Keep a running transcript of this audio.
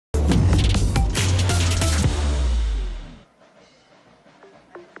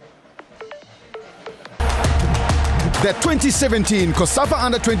the 2017 COSAFA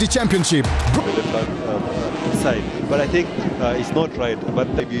Under-20 Championship. Side, but I think it's not right. But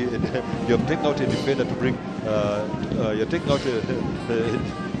maybe you're taking out a defender to bring. You're taking out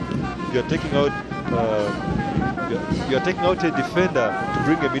a defender to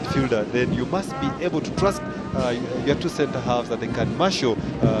bring a midfielder. Then you must be able to trust your two centre halves that they can marshal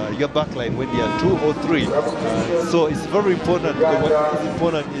your backline when they are 2 or 3. So it's very important. What is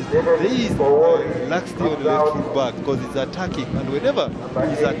important is there is laxity on the left full back because he's attacking, and whenever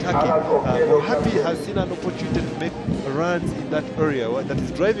he's attacking, Mohapi has seen an opportunity to make runs in that area that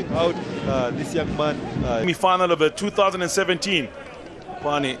is driving out this young man. Semi-final of the 2017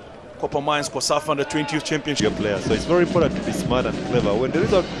 Kwani Copper Mines COSAFA Under-20 Championship player. So it's very important to be smart and clever. When there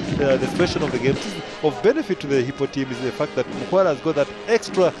is the situation of the game, of benefit to the Hippo team is the fact that Mukwala has got that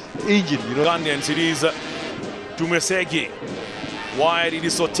extra engine. You know, Ghanaians, it is Dumesegi. Wide, it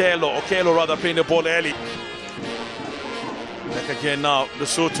is Okello rather playing the ball early. Back again now,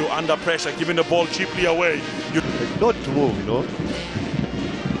 Lesotho under pressure, giving the ball cheaply away. Not to move, you know.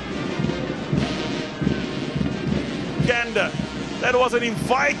 Uganda, that was an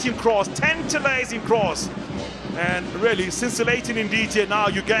inviting cross, tantalizing cross. And really scintillating indeed here now.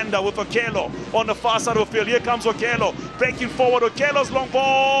 Uganda with Okello on the far side of the field. Here comes Okello, breaking forward. Okello's long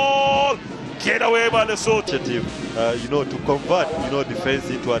ball. Get away by Lesotho. You know, to convert, you know, defense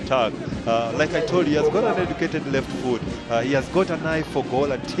into attack. Like I told you, he has got an educated left foot. He has got an eye for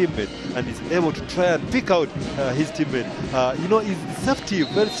goal and teammate, and is able to try and pick out his teammate. You know, he's deceptive,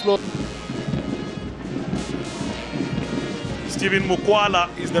 very slow. Stephen Mukwala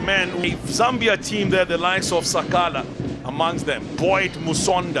is the man. Zambia team there, the likes of Sakala amongst them. Boyd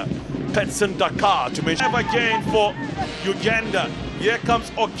Musonda, Petson Dakar to mention. Again for Uganda. Here comes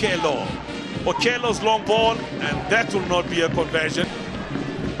Okello. Okello's long ball, and that will not be a conversion.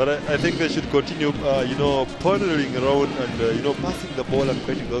 But I think they should continue, you know, pondering around and, you know, passing the ball and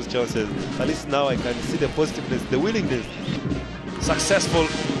creating those chances. At least now I can see the positiveness, the willingness. Successful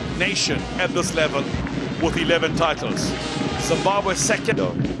nation at this level with 11 titles. Zimbabwe second.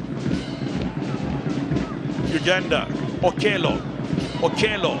 Uganda, Okello,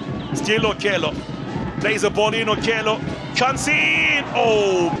 still Okello. Plays the ball in, Okello. Chance in!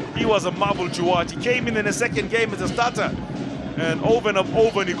 Oh, he was a marvel to watch. He came in the second game as a starter. And over and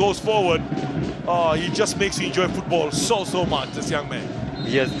over, and he goes forward. Oh, he just makes you enjoy football so much, this young man.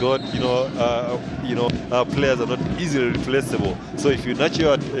 He has got, players are not easily replaceable. So if you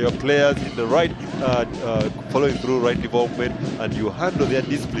nurture your players in the right, following through right development, and you handle their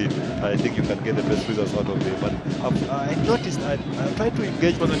discipline, I think you can get the best results out of them. But I noticed, I tried to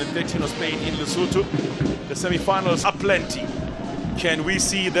engage. 2013 of Spain in Lesotho. The semi-finals are plenty. Can we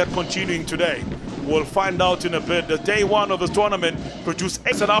see that continuing today? We'll find out in a bit. The day one of this tournament produced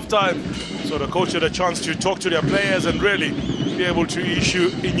excellent halftime. So the coach had a chance to talk to their players and really be able to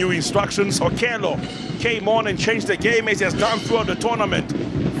issue new instructions. Okello came on and changed the game as he has done throughout the tournament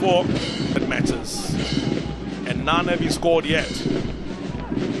for it matters. And none have been scored yet.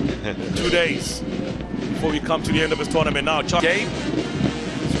 2 days before we come to the end of this tournament now. Game,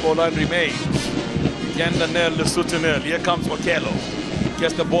 scoreline remains. Uganda 0, Lesotho 0. Here comes Okello.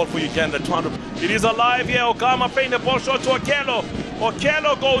 Gets the ball for Uganda. It is alive here. Okama playing the ball short to Okello.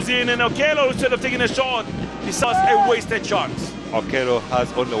 Okello goes in, and Okello, instead of taking a shot, he saws a wasted chance. Okello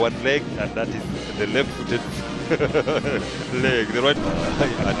has only one leg, and that is the left-footed leg. The right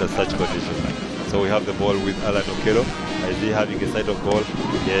under such conditions. So we have the ball with Allan Okello. Is he having a side of goal?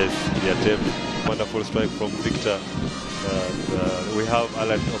 Yes, the attempt. Wonderful strike from Victor. We have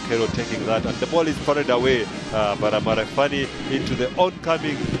Allan Okello taking that, and the ball is parried away by Marafani into the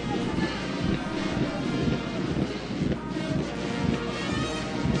oncoming.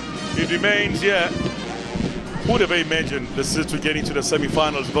 It remains here. Who would have imagined the Lesotho getting to the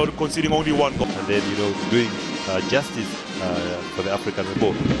semi-finals without conceding only one goal? And then, you know, doing justice for the African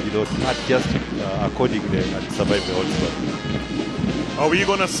football, you know, adjust accordingly and survive the All-Star. Are we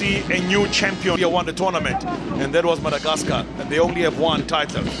going to see a new champion who won the tournament? And that was Madagascar, and they only have one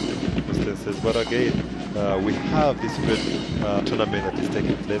title. But again, we have this great tournament that is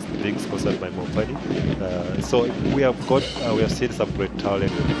taking place, being sponsored by Mompani. So we have seen some great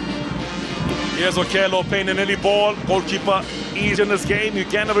talent. Here's Okello playing an early ball. Goalkeeper is in this game.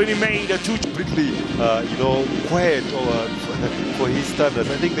 Uganda already made a completely, quiet for his standards.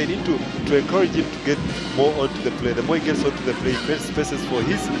 I think they need to encourage him to get more onto the play. The more he gets onto the play, he creates spaces for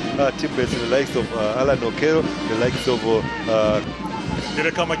his teammates, the likes of Allan Okello, the likes of. Here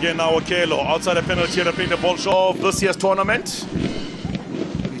they come again now, Okello outside the penalty area, playing the ball short of this year's tournament.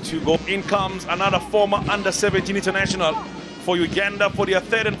 In comes another former under-17 international for Uganda for their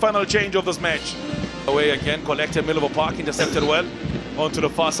third and final change of this match. Away again, collected middle of a park, intercepted well onto the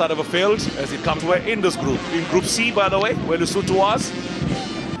far side of the field as it comes. We're in this group, in Group C, by the way, where Lesotho was.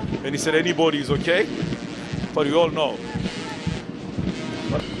 And he said anybody's okay, but we all know.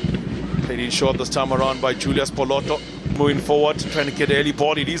 Played in short this time around by Julius Poloto. Moving forward, trying to get the early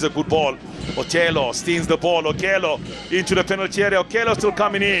ball. It is a good ball. Okello steals the ball. Okello into the penalty area. Okello still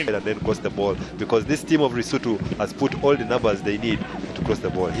coming in. And then cross the ball, because this team of Lesotho has put all the numbers they need to cross the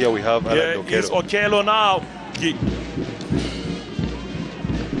ball. Here we have Allan Okello. It's Okello now.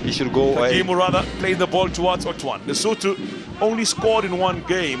 He should go away. Game rather playing the ball towards Otwan. Lesotho only scored in one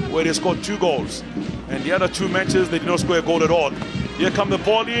game where they scored 2 goals. And the other 2 matches, they did not score a goal at all. Here come the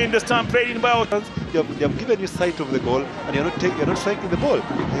ball in, this time played in by Otwan. They have given you sight of the goal, and you're not striking the ball.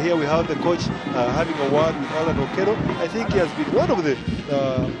 Here we have the coach having a word with Allan Okello. I think he has been one of the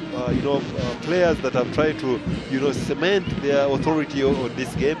players that have tried to cement their authority on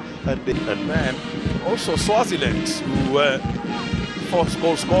this game. And man, also Swaziland, who were 4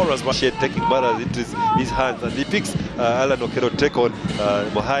 goal scorers, but taking matters into his hands, and he picks Allan Okello take on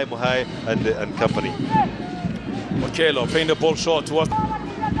Mohai and company. Okello playing the ball short towards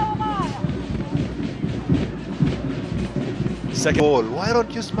second ball. Why don't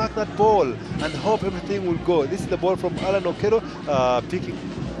you smack that ball and hope everything will go? This is the ball from Allan Okello picking.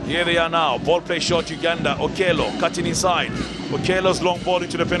 Here they are now. Ball play short, Uganda. Okello cutting inside. Okello's long ball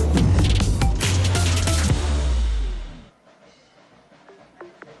into the pen.